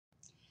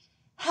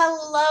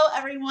Hello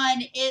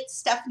everyone, it's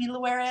Stephanie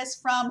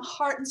Luares from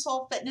Heart and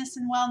Soul Fitness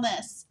and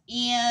Wellness,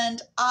 and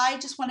I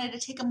just wanted to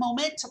take a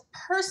moment to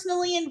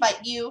personally invite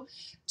you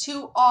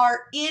to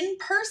our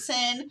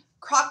in-person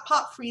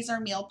Crockpot freezer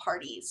meal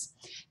parties.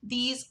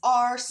 These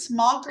are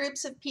small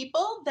groups of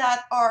people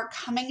that are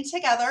coming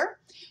together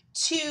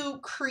to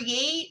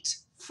create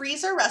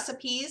freezer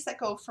recipes that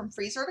go from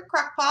freezer to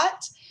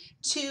Crockpot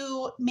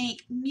to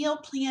make meal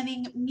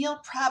planning,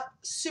 meal prep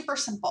super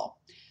simple.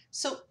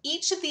 So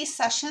each of these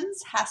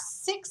sessions has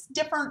 6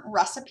 different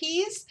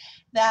recipes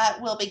that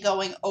we'll be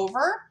going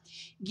over.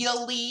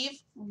 You'll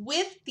leave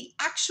with the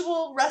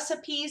actual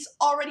recipes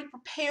already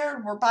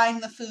prepared. We're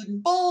buying the food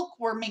in bulk.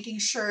 We're making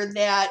sure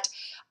that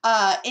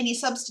any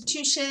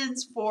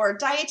substitutions for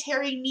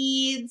dietary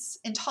needs,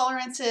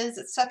 intolerances,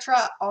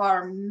 etc.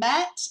 are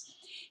met.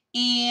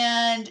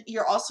 And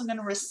you're also going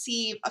to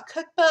receive a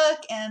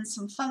cookbook and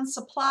some fun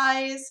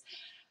supplies.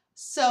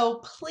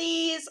 So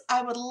please,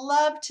 I would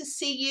love to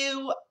see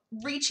you.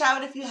 Reach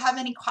out if you have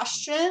any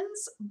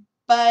questions,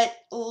 but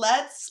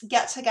let's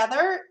get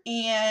together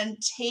and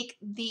take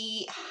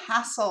the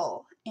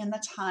hassle and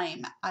the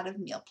time out of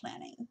meal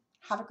planning.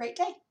 Have a great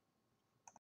day.